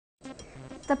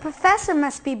The professor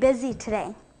must be busy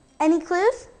today. Any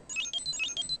clues?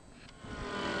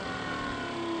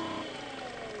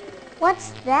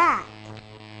 What's that?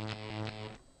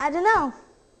 I don't know.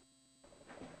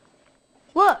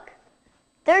 Look,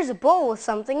 there's a bowl with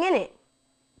something in it.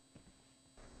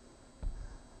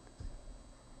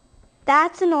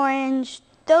 That's an orange.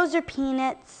 Those are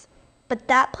peanuts. But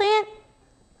that plant?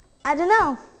 I don't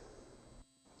know.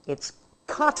 It's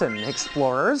cotton,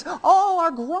 explorers. All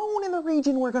are grown in the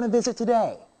region we're going to visit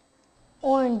today.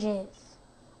 Oranges.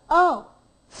 Oh,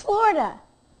 Florida.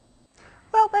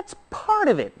 Well, that's part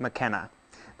of it, McKenna.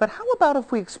 But how about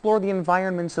if we explore the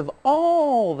environments of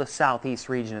all the southeast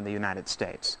region of the United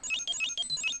States?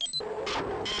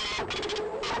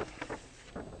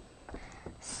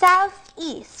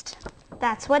 Southeast.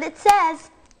 That's what it says.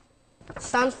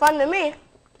 Sounds fun to me.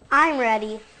 I'm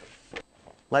ready.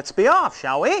 Let's be off,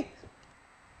 shall we?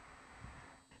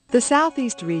 The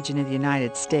southeast region of the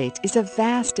United States is a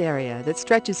vast area that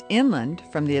stretches inland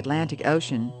from the Atlantic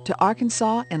Ocean to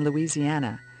Arkansas and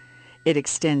Louisiana. It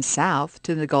extends south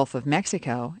to the Gulf of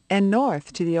Mexico and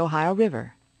north to the Ohio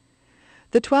River.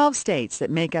 The 12 states that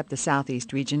make up the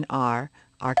southeast region are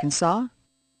Arkansas,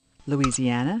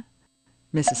 Louisiana,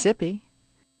 Mississippi,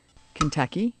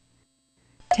 Kentucky,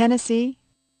 Tennessee,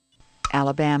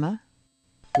 Alabama,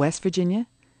 West Virginia,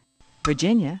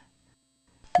 Virginia,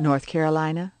 North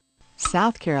Carolina,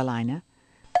 South Carolina,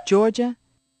 Georgia,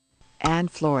 and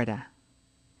Florida.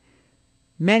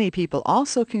 Many people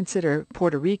also consider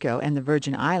Puerto Rico and the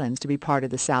Virgin Islands to be part of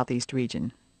the southeast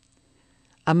region.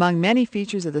 Among many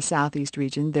features of the southeast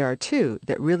region, there are two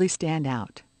that really stand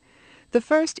out. The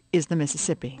first is the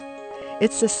Mississippi.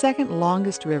 It's the second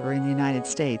longest river in the United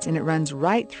States, and it runs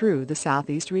right through the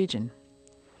southeast region.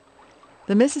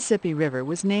 The Mississippi River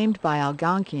was named by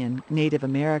Algonquian Native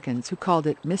Americans who called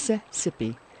it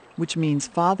Mississippi, which means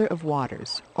Father of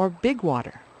Waters, or Big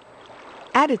Water.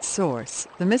 At its source,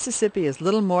 the Mississippi is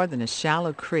little more than a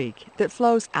shallow creek that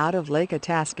flows out of Lake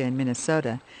Itasca in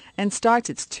Minnesota and starts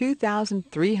its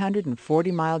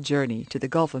 2,340-mile journey to the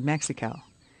Gulf of Mexico.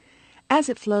 As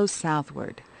it flows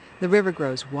southward, the river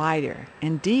grows wider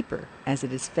and deeper as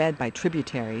it is fed by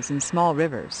tributaries and small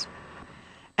rivers.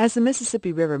 As the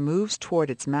Mississippi River moves toward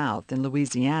its mouth in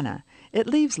Louisiana, it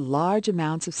leaves large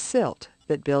amounts of silt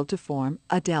that build to form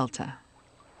a delta.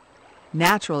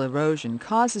 Natural erosion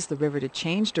causes the river to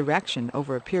change direction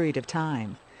over a period of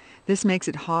time. This makes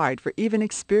it hard for even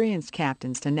experienced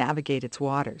captains to navigate its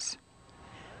waters.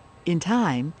 In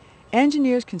time,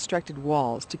 engineers constructed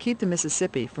walls to keep the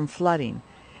Mississippi from flooding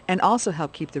and also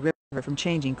help keep the river from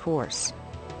changing course.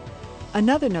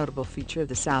 Another notable feature of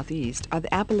the Southeast are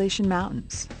the Appalachian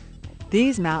Mountains.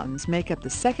 These mountains make up the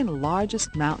second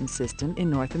largest mountain system in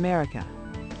North America.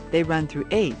 They run through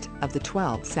 8 of the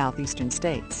 12 southeastern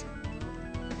states.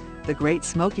 The Great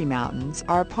Smoky Mountains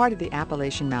are a part of the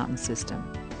Appalachian Mountain System.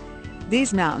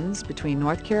 These mountains, between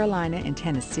North Carolina and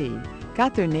Tennessee,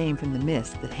 got their name from the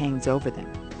mist that hangs over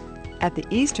them. At the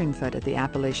eastern foot of the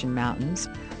Appalachian Mountains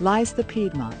lies the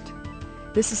Piedmont.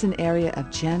 This is an area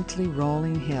of gently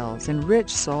rolling hills and rich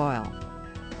soil.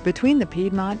 Between the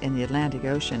Piedmont and the Atlantic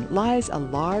Ocean lies a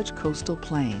large coastal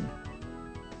plain.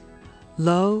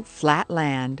 Low, flat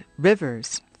land,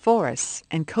 rivers, forests,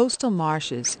 and coastal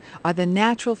marshes are the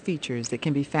natural features that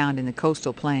can be found in the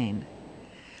coastal plain.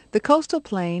 The coastal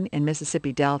plain and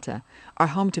Mississippi Delta are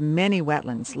home to many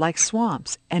wetlands like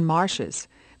swamps and marshes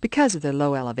because of their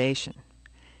low elevation.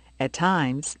 At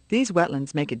times, these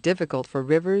wetlands make it difficult for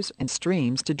rivers and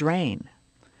streams to drain.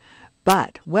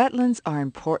 But wetlands are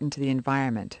important to the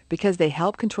environment because they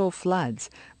help control floods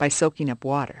by soaking up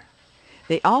water.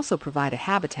 They also provide a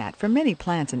habitat for many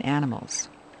plants and animals.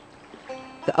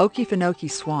 The Okefenokee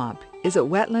Swamp is a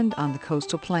wetland on the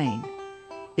coastal plain.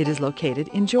 It is located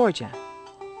in Georgia.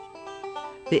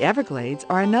 The Everglades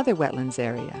are another wetlands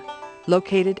area,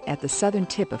 located at the southern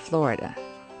tip of Florida.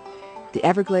 The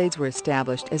Everglades were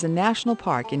established as a national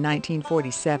park in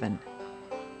 1947.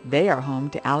 They are home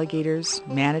to alligators,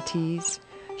 manatees,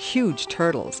 huge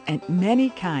turtles, and many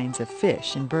kinds of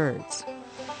fish and birds.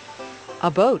 A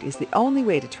boat is the only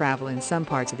way to travel in some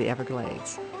parts of the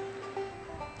Everglades.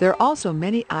 There are also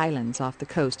many islands off the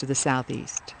coast of the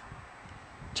Southeast.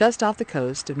 Just off the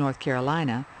coast of North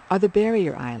Carolina are the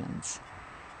Barrier Islands.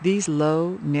 These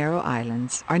low, narrow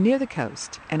islands are near the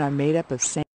coast and are made up of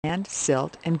sand,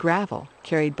 silt, and gravel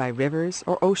carried by rivers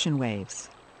or ocean waves.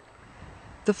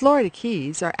 The Florida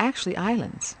Keys are actually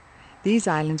islands. These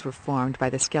islands were formed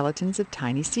by the skeletons of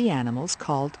tiny sea animals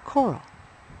called coral.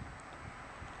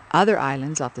 Other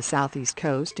islands off the southeast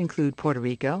coast include Puerto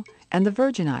Rico and the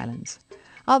Virgin Islands.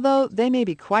 Although they may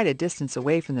be quite a distance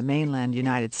away from the mainland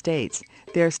United States,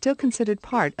 they are still considered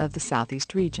part of the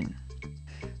Southeast region.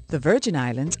 The Virgin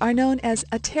Islands are known as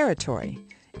a territory.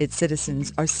 Its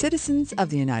citizens are citizens of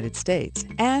the United States,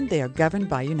 and they are governed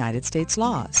by United States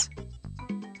laws.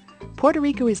 Puerto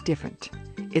Rico is different.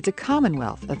 It's a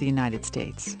commonwealth of the United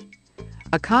States.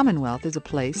 A commonwealth is a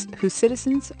place whose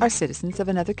citizens are citizens of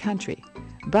another country,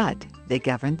 but they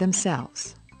govern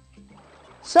themselves.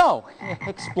 So,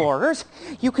 explorers,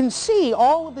 you can see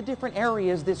all of the different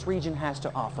areas this region has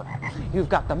to offer. You've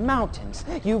got the mountains,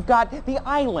 you've got the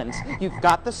islands, you've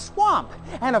got the swamp,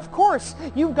 and of course,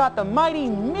 you've got the mighty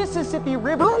Mississippi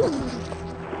River.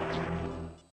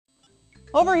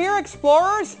 Over here,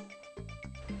 explorers!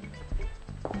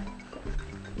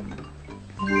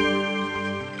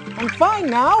 I'm fine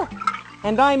now,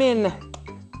 and I'm in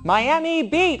Miami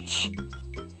Beach.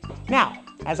 Now,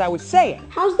 as I was saying...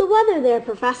 How's the weather there,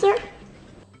 Professor?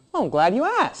 Oh, I'm glad you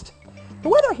asked. The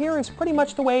weather here is pretty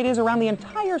much the way it is around the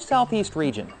entire southeast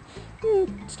region. It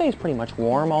stays pretty much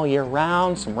warm all year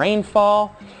round, some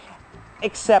rainfall,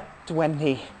 except when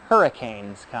the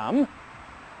hurricanes come.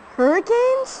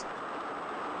 Hurricanes?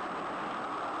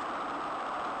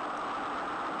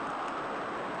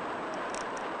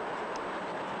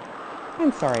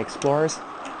 I'm sorry, explorers.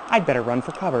 I'd better run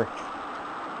for cover.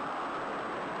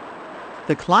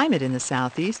 The climate in the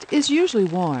southeast is usually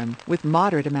warm, with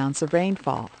moderate amounts of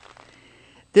rainfall.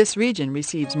 This region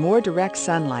receives more direct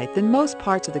sunlight than most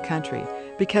parts of the country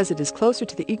because it is closer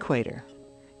to the equator.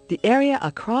 The area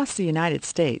across the United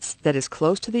States that is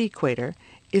close to the equator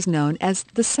is known as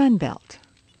the Sun Belt.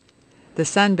 The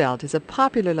Sun Belt is a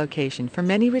popular location for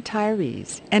many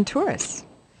retirees and tourists.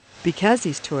 Because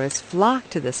these tourists flock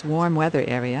to this warm weather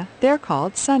area, they're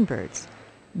called sunbirds.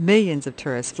 Millions of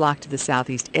tourists flock to the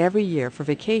southeast every year for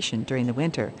vacation during the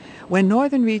winter, when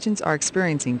northern regions are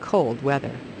experiencing cold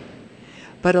weather.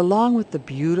 But along with the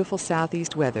beautiful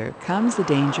southeast weather comes the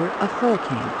danger of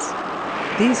hurricanes.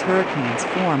 These hurricanes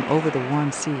form over the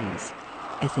warm seas.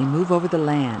 As they move over the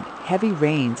land, heavy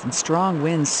rains and strong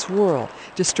winds swirl,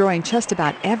 destroying just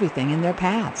about everything in their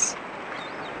paths.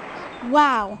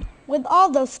 Wow, with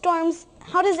all those storms,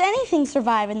 how does anything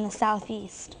survive in the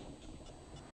southeast?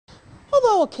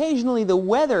 Although occasionally the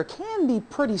weather can be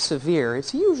pretty severe,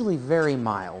 it's usually very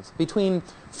mild, between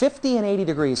 50 and 80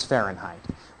 degrees Fahrenheit,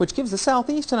 which gives the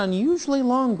southeast an unusually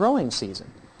long growing season.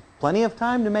 Plenty of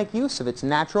time to make use of its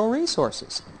natural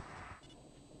resources.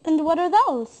 And what are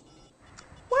those?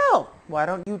 Well, why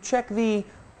don't you check the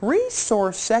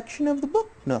resource section of the book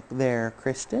nook there,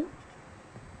 Kristen?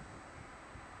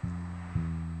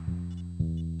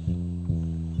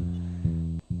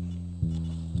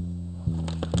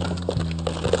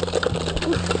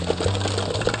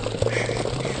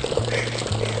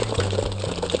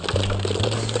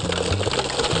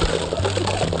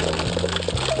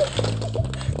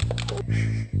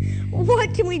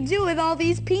 What can we do with all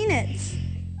these peanuts?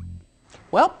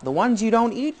 Well, the ones you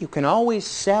don't eat, you can always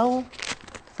sell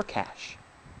for cash.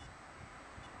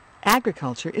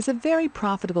 Agriculture is a very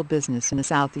profitable business in the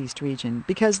southeast region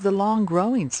because of the long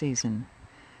growing season.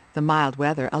 The mild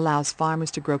weather allows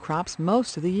farmers to grow crops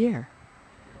most of the year.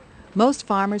 Most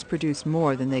farmers produce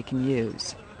more than they can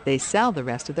use. They sell the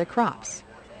rest of their crops.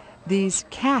 These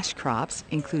cash crops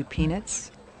include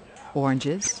peanuts,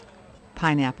 oranges,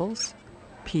 pineapples,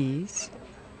 peas,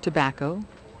 tobacco,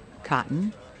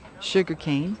 cotton,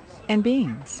 sugarcane, and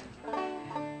beans.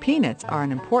 Peanuts are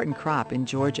an important crop in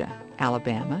Georgia,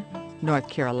 Alabama, North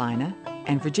Carolina,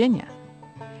 and Virginia.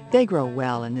 They grow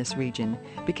well in this region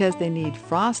because they need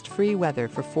frost-free weather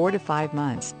for 4 to 5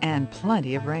 months and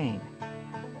plenty of rain.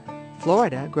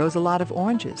 Florida grows a lot of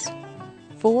oranges,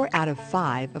 4 out of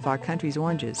 5 of our country's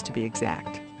oranges to be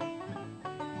exact.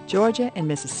 Georgia and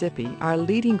Mississippi are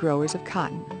leading growers of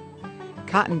cotton.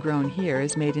 Cotton grown here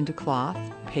is made into cloth,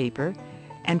 paper,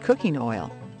 and cooking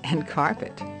oil, and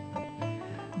carpet.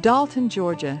 Dalton,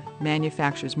 Georgia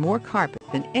manufactures more carpet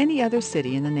than any other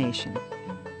city in the nation.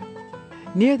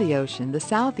 Near the ocean, the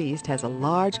southeast has a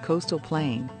large coastal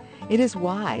plain. It is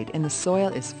wide and the soil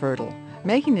is fertile,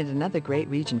 making it another great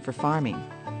region for farming.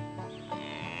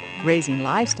 Raising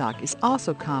livestock is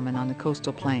also common on the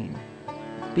coastal plain.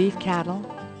 Beef cattle,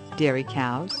 dairy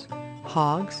cows,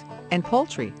 hogs, and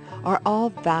poultry are all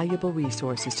valuable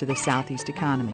resources to the southeast economy.